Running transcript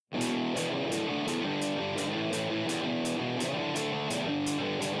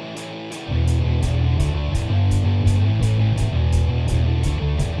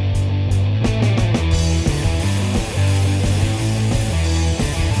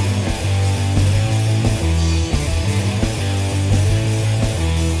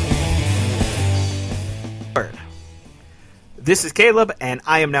This is Caleb, and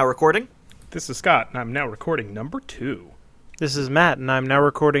I am now recording. This is Scott, and I'm now recording number 2. This is Matt, and I'm now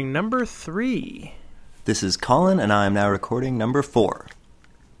recording number 3. This is Colin, and I am now recording number 4.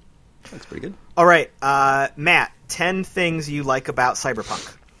 That's pretty good. All right, Matt, 10 things you like about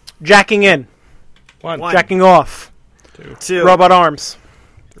Cyberpunk. Jacking in. 1, Jacking off. 2, Robot arms.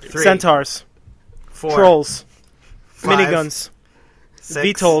 3, Centaurs. 4, Trolls. 5, Miniguns. 6,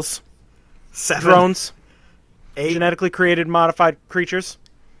 VTOLs. 7, Drones. 8, Genetically created modified creatures.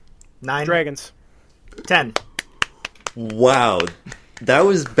 9, Dragons. 10. Wow. That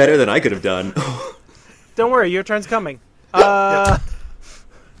was better than I could have done. Don't worry, your turn's coming. Yep.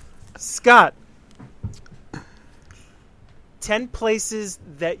 Scott. 10 places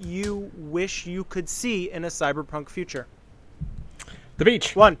that you wish you could see in a cyberpunk future. The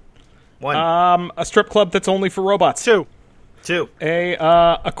beach. 1. 1, A strip club that's only for robots. 2. 2,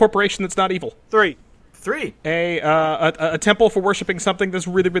 A corporation that's not evil. 3. 3, A temple for worshiping something that's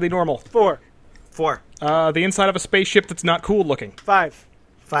really, really normal. 4. 4, The inside of a spaceship that's not cool looking. 5.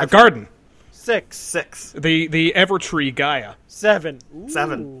 5, A garden. 6. 6, The Evertree Gaia. 7.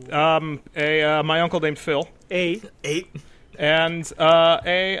 7, My uncle named Phil. 8. 8, And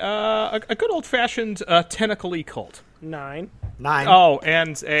a good old-fashioned tentacle-y cult. 9. 9, Oh,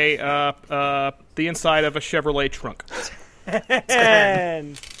 and the inside of a Chevrolet trunk.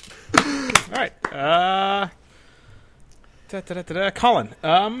 10. All right. Colin,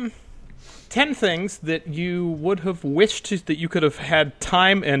 10 things that you would have wished that you could have had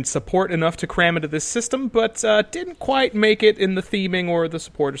time and support enough to cram into this system, but didn't quite make it in the theming or the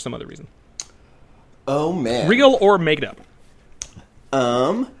support or some other reason. Oh, man. Real or made up?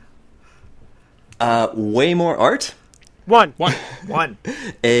 Way more art? 1. 1,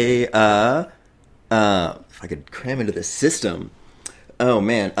 If I could cram into the system. Oh,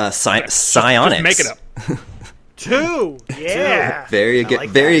 man. Psionics. Just make it up. 2. Yeah. Very like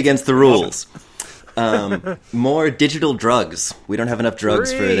very that. against the rules. More digital drugs. We don't have enough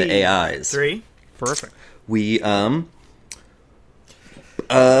drugs for the 3. AIs. 3, Perfect. We,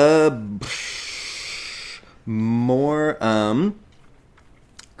 more, cram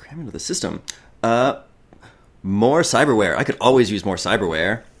into the system. More cyberware. I could always use more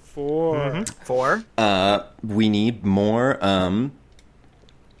cyberware. 4. 4, We need more,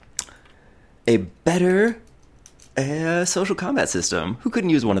 a better social combat system. Who couldn't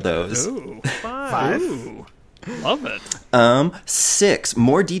use one of those? Ooh. 5, Ooh. Love it. 6,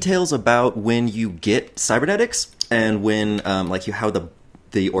 more details about when you get cybernetics and when, how the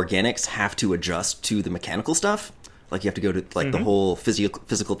organics have to adjust to the mechanical stuff. Like, you have to go to, the whole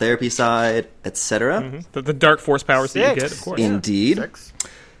physical therapy side, etc. The dark force powers that you 6. get, of course. Indeed. 6,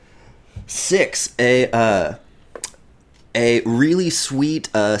 6, a really sweet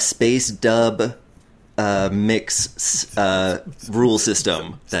space dub mix rule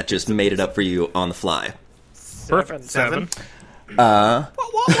system that just made it up for you on the fly. Perfect. 7,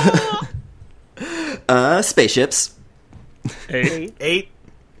 Spaceships. 8. 8,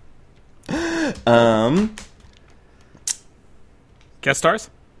 Guest stars?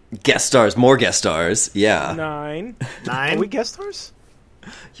 Guest stars, more guest stars. Yeah. 9. 9, Are we guest stars?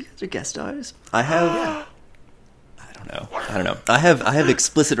 You guys are guest stars? I have I don't know. I have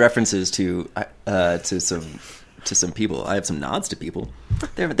explicit references to some people. I have some nods to people.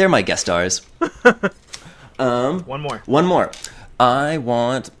 They're my guest stars. 1 more. One more. I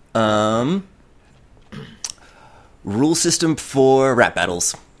want rule system for rap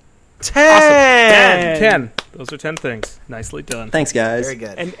battles. 10. 10. Those are 10 things. Nicely done. Thanks, guys. Very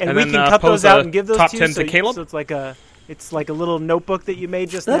good. And And we then, can cut pose those out a and give those top to 10 you. to Caleb? So it's like a little notebook that you made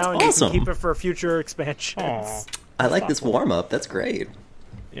just That's now, and awesome. you can keep it for future expansions. Aw. I like this warm up. That's great.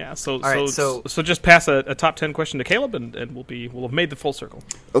 Yeah, so right, so just pass a top 10 question to Caleb, and we'll have made the full circle.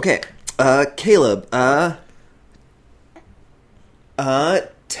 Okay, Caleb. 10.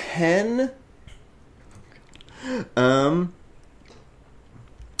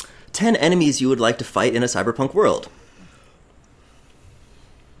 10 enemies you would like to fight in a cyberpunk world.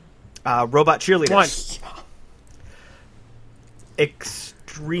 Robot cheerleaders. 1.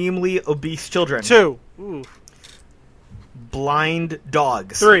 Extremely obese children. 2. Ooh. Blind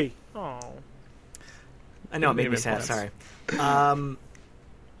dogs. 3. Oh. I know, it made me sad, Implants. sorry.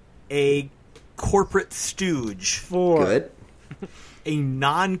 A corporate stooge. 4. Good. A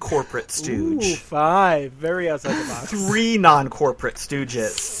non-corporate stooge. Ooh, 5. Very outside the box. 3 non-corporate stooges.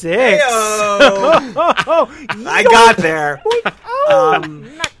 6. I got there.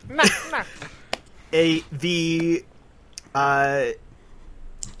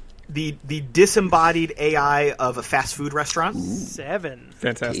 The disembodied AI of a fast food restaurant. 7.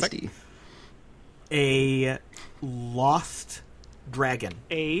 Fantastic. Tasty. A lost dragon.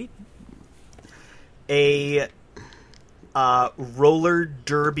 8. A roller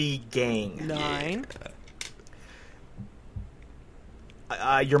derby gang. 9.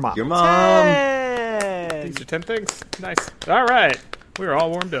 Your mom. Your mom. 10. These are 10 things. Nice. All right. We're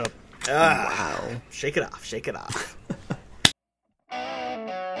all warmed up. Wow. Shake it off. Shake it off.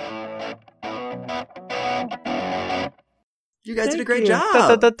 You guys did a Thank great you. job.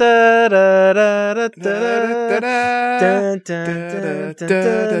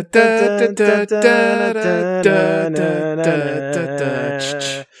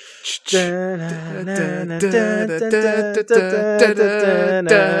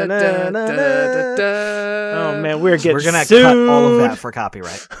 Oh man, we're getting We're gonna sued. cut all of that for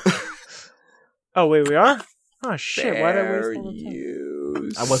copyright. Oh wait, we are? Oh shit! Why did I waste all the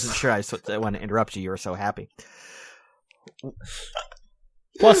time? I wasn't sure. I want to interrupt you. You were so happy.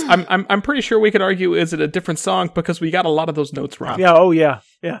 Plus, I'm pretty sure we could argue is it a different song because we got a lot of those notes wrong. Yeah. Oh yeah.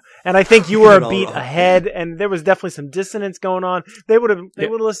 Yeah. And I think you were Got it a all beat wrong. ahead, and there was definitely some dissonance going on. They would have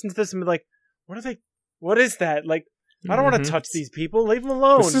listened to this and be like, "What are they? What is that? Like, I don't want to touch these people. Leave them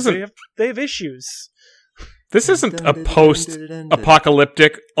alone. This isn't- They have issues." This isn't a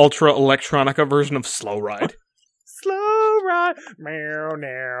post-apocalyptic ultra electronica version of Slow Ride. Slow ride, meow,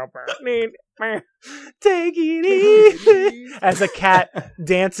 meow, meow, take it easy. As a cat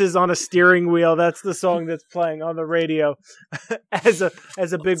dances on a steering wheel, that's the song that's playing on the radio. As a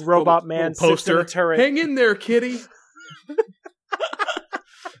big robot man Little sits in a turret. Hang in there, kitty.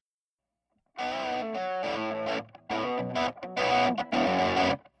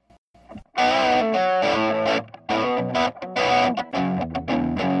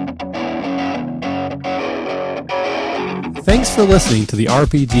 Thanks for listening to the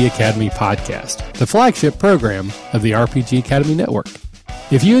RPG Academy podcast, the flagship program of the RPG Academy Network.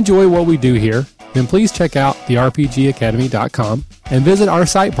 If you enjoy what we do here, then please check out therpgacademy.com and visit our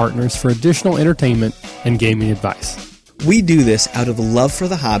site partners for additional entertainment and gaming advice. We do this out of love for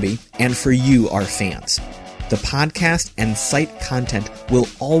the hobby and for you, our fans. The podcast and site content will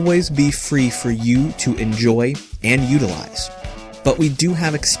always be free for you to enjoy and utilize. But we do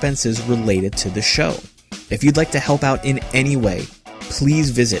have expenses related to the show. If you'd like to help out in any way, please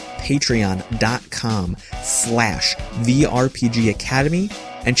visit patreon.com/therpgacademy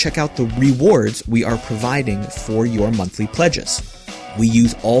and check out the rewards we are providing for your monthly pledges. We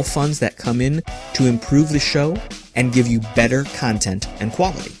use all funds that come in to improve the show and give you better content and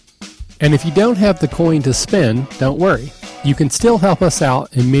quality. And if you don't have the coin to spend, don't worry. You can still help us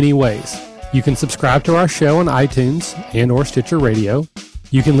out in many ways. You can subscribe to our show on iTunes and or Stitcher Radio.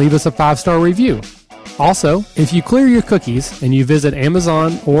 You can leave us a 5-star review. Also, if you clear your cookies and you visit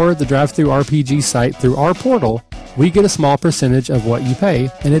Amazon or the Drive-Thru RPG site through our portal, we get a small percentage of what you pay,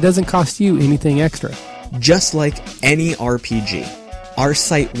 and it doesn't cost you anything extra. Just like any RPG, our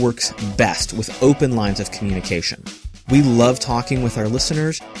site works best with open lines of communication. We love talking with our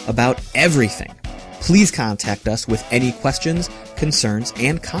listeners about everything. Please contact us with any questions, concerns,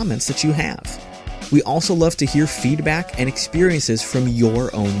 and comments that you have. We also love to hear feedback and experiences from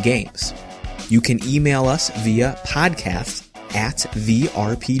your own games. You can email us via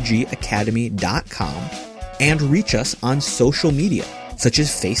podcast@therpgacademy.com and reach us on social media, such as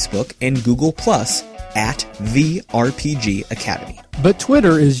Facebook and Google+, at The RPG Academy. But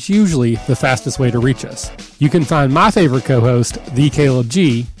Twitter is usually the fastest way to reach us. You can find my favorite co-host, The Caleb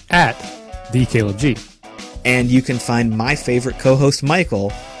G, at The Caleb G. And you can find my favorite co-host,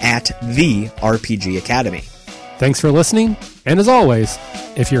 Michael, at The RPG Academy. Thanks for listening, and as always,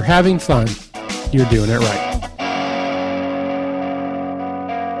 if you're having fun, you're doing it right.